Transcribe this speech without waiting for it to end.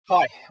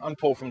Hi, I'm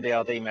Paul from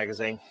DRD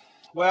magazine.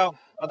 Well,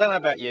 I don't know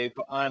about you,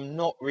 but I'm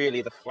not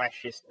really the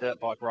flashiest dirt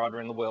bike rider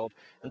in the world.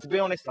 And to be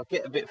honest, I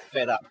get a bit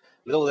fed up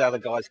with all the other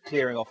guys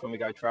clearing off when we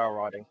go trail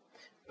riding.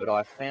 But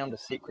I've found a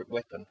secret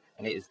weapon,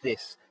 and it is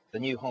this, the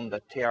new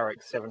Honda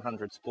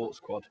TRX700 sports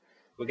quad.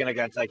 We're going to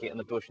go and take it in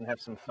the bush and have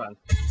some fun.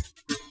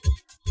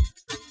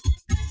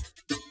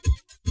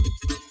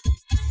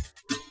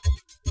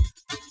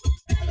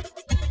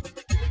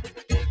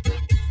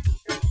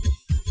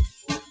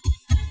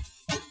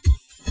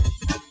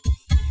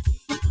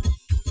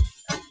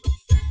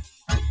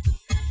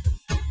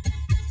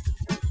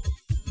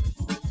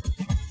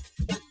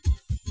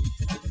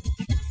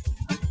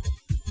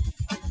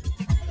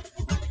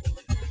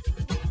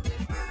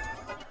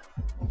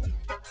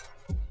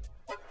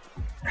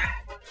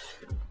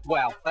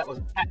 Wow, that was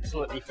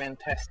absolutely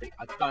fantastic.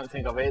 I don't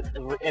think I've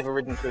ever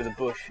ridden through the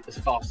bush as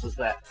fast as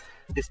that.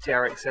 This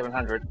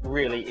TRX700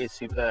 really is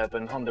superb,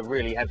 and Honda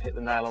really have hit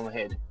the nail on the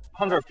head.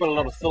 Honda have put a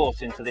lot of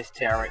thought into this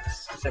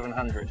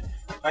TRX700,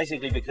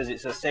 basically because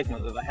it's a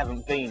segment that they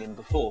haven't been in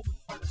before.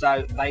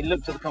 So they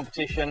looked at the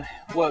competition,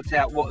 worked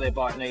out what their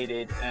bike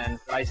needed, and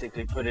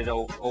basically put it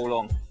all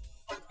on.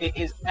 It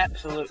is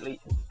absolutely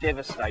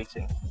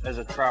devastating as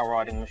a trail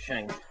riding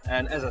machine,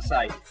 and as I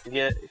say, if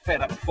you're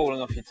fed up of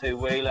falling off your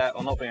two-wheeler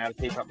or not being able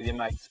to keep up with your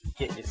mates,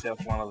 get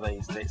yourself one of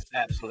these. It's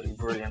absolutely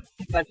brilliant.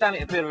 They've done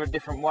it a bit of a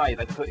different way.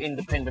 They put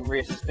independent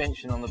rear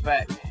suspension on the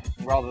back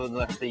rather than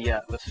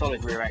the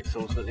solid rear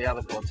axles that the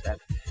other quads have.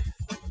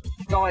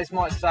 Guys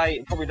might say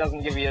it probably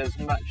doesn't give you as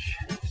much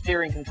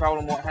steering control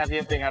and what have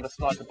you, being able to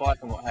slide the bike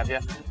and what have you,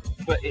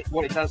 but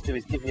what it does do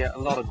is give you a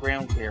lot of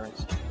ground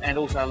clearance and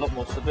also a lot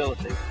more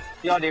stability.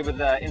 The idea with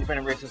the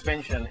independent rear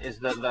suspension is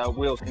that the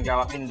wheels can go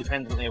up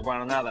independently of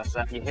one another, so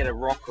if you hit a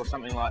rock or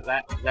something like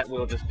that, that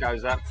wheel just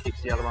goes up,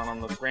 keeps the other one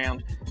on the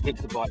ground,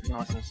 keeps the bike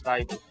nice and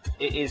stable.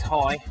 It is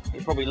high,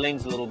 it probably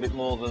leans a little bit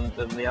more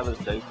than the others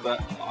do,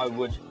 but I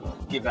would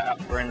give that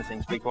up for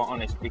anything, to be quite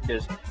honest,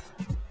 because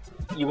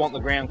you want the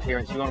ground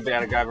clearance, you want to be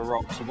able to go over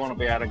rocks, you want to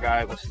be able to go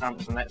over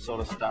stumps and that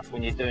sort of stuff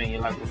when you're doing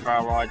your local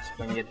trail rides,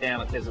 when you're down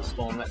at Desert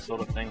Storm, that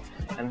sort of thing,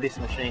 and this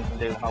machine can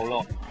do the whole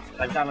lot.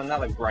 They've done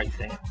another great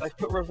thing. They've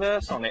put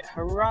reverse on it.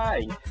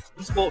 Hooray!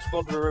 The sports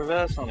quad with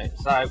reverse on it.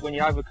 So when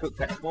you overcook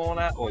that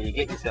corner or you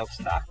get yourself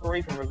stuck or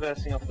even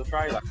reversing off the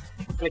trailer,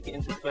 click it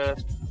into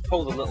first,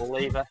 pull the little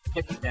lever,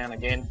 click it down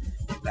again,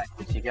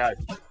 backwards you go.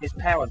 It's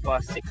powered by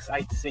a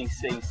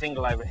 6.8cc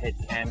single overhead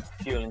cam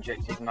fuel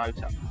injected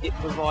motor. It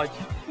provides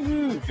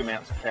huge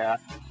amounts of power,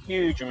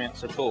 huge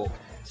amounts of torque.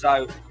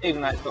 So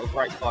even though it's got a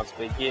great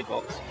 5-speed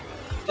gearbox,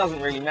 it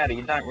doesn't really matter,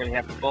 you don't really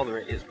have to bother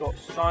it. It's got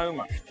so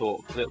much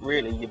torque that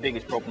really your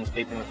biggest problem is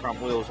keeping the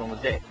front wheels on the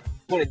deck.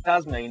 What it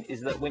does mean is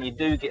that when you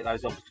do get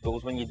those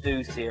obstacles, when you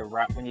do see a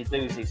rut, when you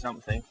do see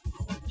something,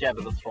 jab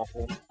of the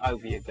throttle,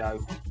 over you go.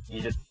 You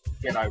just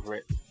get over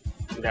it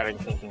without even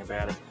thinking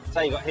about it.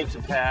 Say you've got heaps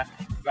of power,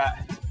 but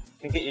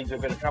can get you into a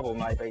bit of trouble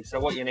maybe.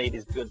 So what you need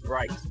is good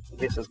brakes.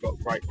 This has got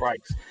great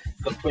brakes.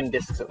 It's got twin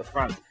discs at the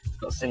front, it's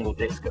got a single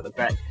disc at the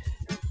back.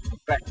 The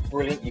back's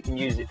brilliant, you can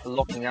use it for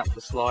locking up, for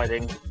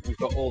sliding. You've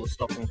got all the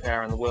stopping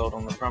power in the world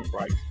on the front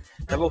brakes.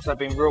 They've also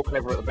been real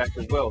clever at the back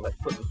as well. They've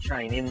put the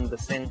chain in the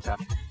centre,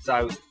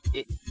 so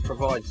it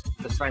provides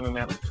the same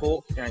amount of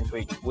torque going to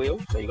each wheel,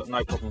 so you've got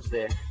no problems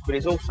there. But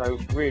it's also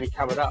really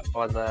covered up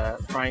by the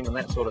frame and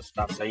that sort of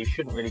stuff, so you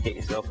shouldn't really get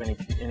yourself in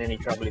any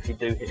trouble if you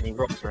do hit any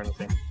rocks or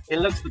anything. It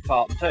looks the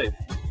part too.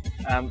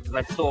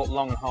 They've thought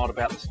long and hard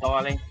about the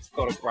styling. It's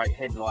got a great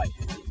headlight.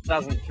 It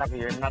doesn't cover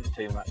you in mud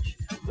too much.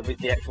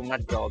 The actual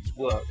mud guards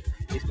work.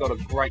 It's got a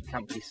great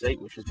comfy seat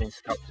which has been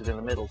sculpted in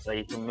the middle so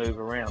you can move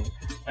around,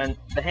 and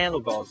the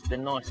handlebars, they're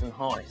nice and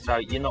high so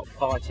you're not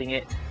fighting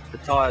it. The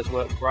tyres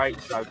work great,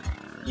 so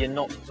you're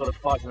not sort of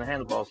fighting the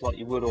handlebars like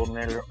you would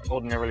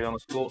ordinarily on a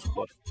sports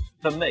quad.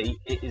 For me,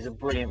 it is a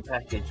brilliant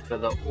package for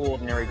the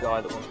ordinary guy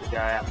that wants to go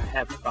out and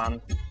have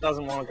fun,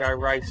 doesn't want to go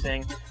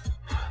racing,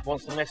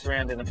 wants to mess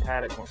around in a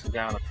paddock, wants to go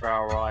on a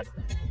trail ride,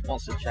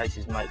 wants to chase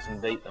his mates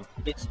and beat them.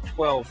 It's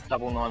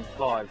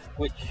 $12,995,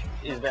 which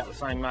is about the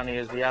same money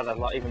as the other,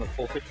 like even the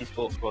 450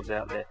 sports quads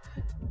out there.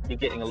 You're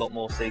getting a lot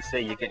more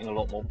CC, you're getting a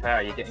lot more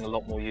power, you're getting a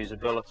lot more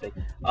usability.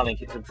 I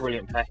think it's a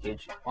brilliant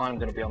package. I'm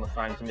going to be on the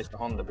phone to Mr.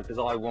 Honda because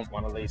I want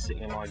one of these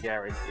sitting in my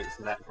garage. It's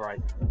that great.